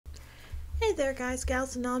Hey there guys,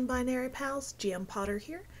 gals, and non-binary pals, GM Potter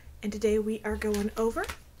here, and today we are going over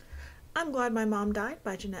I'm Glad My Mom Died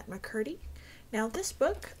by Jennette McCurdy. Now this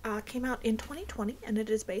book came out in 2020 and it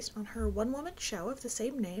is based on her one-woman show of the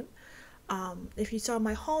same name. If you saw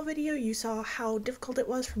my haul video, you saw how difficult it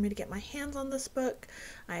was for me to get my hands on this book.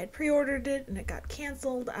 I had pre-ordered it and it got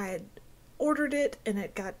canceled. I had ordered it and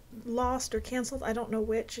it got lost or canceled, I don't know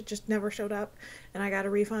which, it just never showed up, and I got a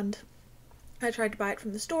refund. I tried to buy it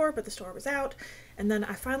from the store, but the store was out, and then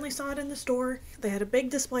I finally saw it in the store. They had a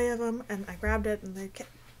big display of them, and I grabbed it, and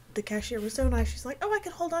the cashier was so nice. She's like, "Oh, I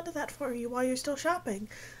can hold on to that for you while you're still shopping."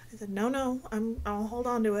 I said, "No, I'll hold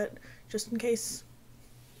on to it, just in case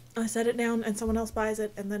I set it down and someone else buys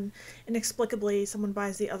it, and then inexplicably someone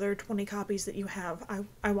buys the other 20 copies that you have.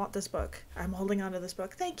 I want this book. I'm holding on to this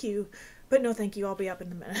book. Thank you, but no thank you, I'll be up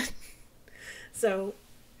in a minute." So,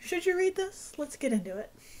 should you read this? Let's get into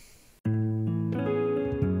it.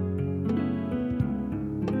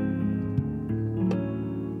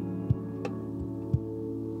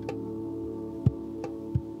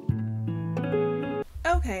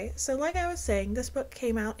 Okay, so like I was saying, this book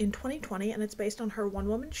came out in 2020 and it's based on her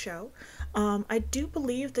one-woman show. I do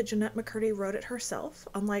believe that Jennette McCurdy wrote it herself,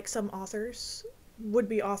 unlike some authors,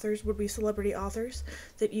 would-be celebrity authors,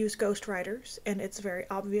 that use ghostwriters, and it's very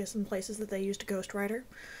obvious in places that they used a ghostwriter.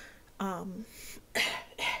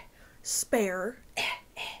 Spare.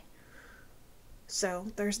 So,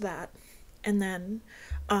 there's that. And then,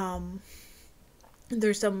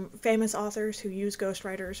 there's some famous authors who use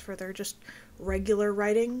ghostwriters for their just regular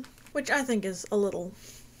writing, which I think is a little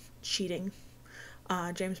cheating.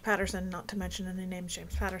 James Patterson, not to mention any names,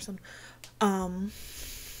 James Patterson.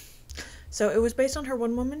 So it was based on her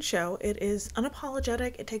one-woman show. It is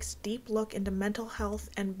unapologetic. It takes a deep look into mental health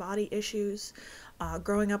and body issues,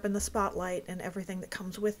 growing up in the spotlight and everything that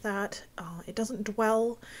comes with that. It doesn't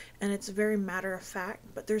dwell, and it's very matter-of-fact,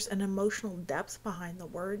 but there's an emotional depth behind the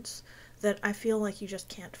words that I feel like you just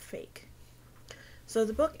can't fake. So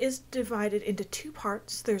the book is divided into two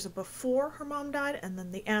parts. There's a before her mom died and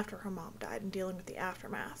then the after her mom died and dealing with the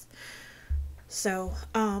aftermath. So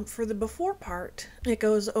for the before part, it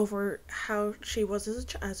goes over how she was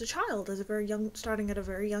as a child, starting at a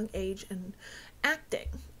very young age, and acting,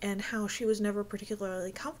 and how she was never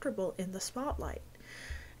particularly comfortable in the spotlight.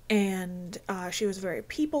 And she was a very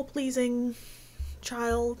people-pleasing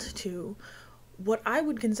child to what I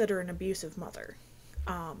would consider an abusive mother.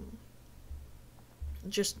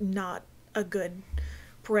 Just not a good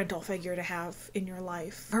parental figure to have in your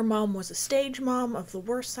life. Her mom was a stage mom of the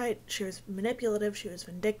worst type. She was manipulative, she was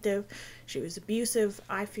vindictive, she was abusive.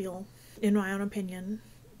 I feel, in my own opinion,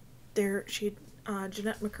 Jennette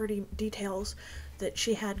McCurdy details that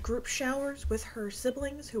she had group showers with her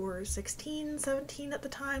siblings who were 16, 17 at the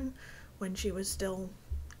time, when she was still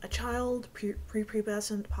a child,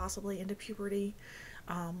 prepubescent, possibly into puberty.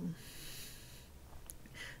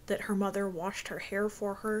 That her mother washed her hair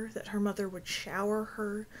for her, that her mother would shower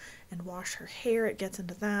her and wash her hair. It gets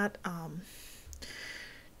into that.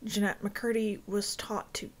 Jennette McCurdy was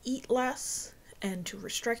taught to eat less and to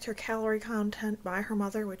restrict her calorie content by her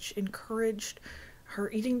mother, which encouraged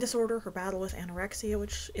her eating disorder, her battle with anorexia,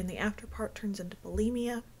 which in the after part turns into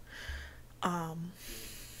bulimia.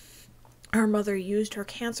 Her mother used her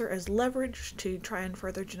cancer as leverage to try and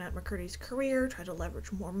further Jennette McCurdy's career, try to leverage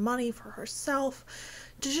more money for herself.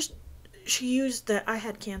 She used the "I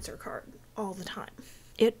had cancer" card all the time.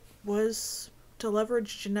 It was to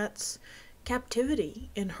leverage Jennette's captivity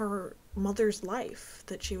in her mother's life,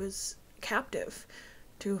 that she was captive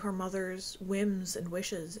to her mother's whims and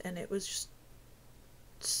wishes, and it was just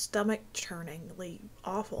stomach-churningly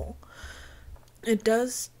awful. It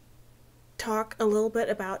does talk a little bit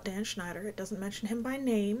about Dan Schneider. It doesn't mention him by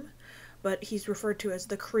name, but he's referred to as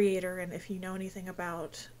the creator, and if you know anything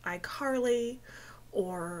about iCarly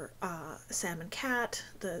or Sam and Cat,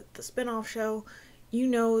 the spin-off show, you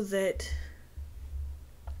know that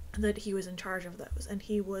he was in charge of those, and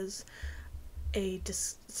he was a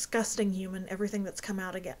disgusting human. Everything that's come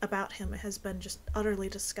out about him has been just utterly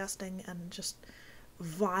disgusting and just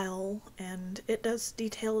vile, and it does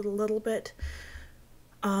detail it a little bit.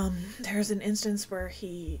 There's an instance where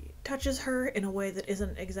he touches her in a way that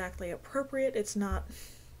isn't exactly appropriate. It's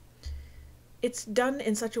done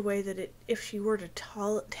in such a way that if she were to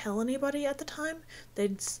tell anybody at the time,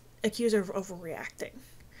 they'd accuse her of overreacting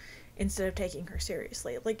instead of taking her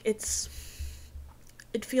seriously. Like, it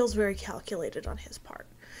feels very calculated on his part,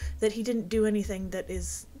 that he didn't do anything that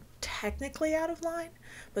is technically out of line,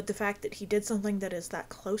 but the fact that he did something that is that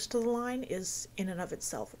close to the line is in and of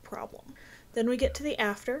itself a problem. Then we get to the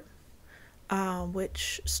after.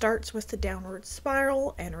 which starts with the downward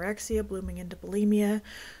spiral, anorexia blooming into bulimia,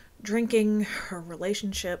 drinking, her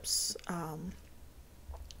relationships,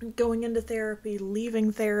 going into therapy,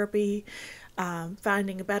 leaving therapy,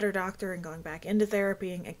 finding a better doctor and going back into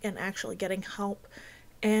therapy and actually getting help.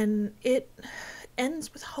 And it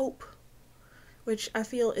ends with hope, which I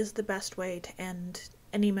feel is the best way to end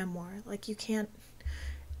any memoir. Like, you can't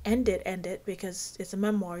end it because it's a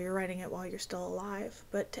memoir, you're writing it while you're still alive,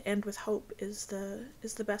 but to end with hope is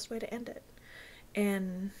the best way to end it.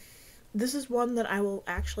 And this is one that I will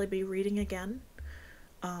actually be reading again.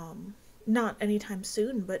 Not anytime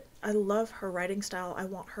soon, but I love her writing style. I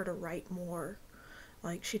want her to write more.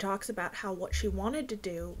 Like, she talks about how what she wanted to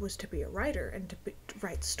do was to be a writer and to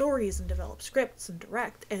write stories and develop scripts and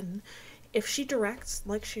direct. And if she directs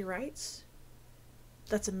like she writes,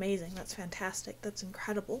 that's amazing. That's fantastic. That's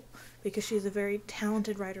incredible, because she's a very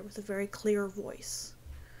talented writer with a very clear voice.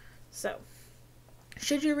 So,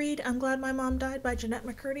 should you read I'm Glad My Mom Died by Jennette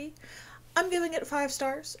McCurdy? I'm giving it 5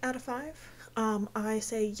 stars out of 5. I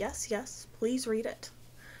say yes, please read it.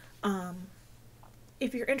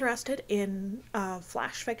 If you're interested in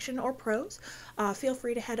flash fiction or prose, feel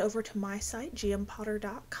free to head over to my site,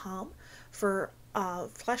 gmpotter.com, for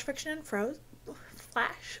flash fiction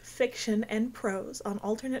and prose on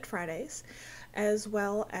alternate Fridays, as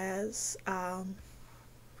well as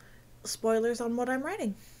spoilers on what I'm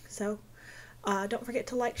writing. So don't forget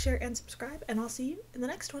to like, share, and subscribe, and I'll see you in the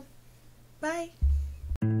next one. Bye!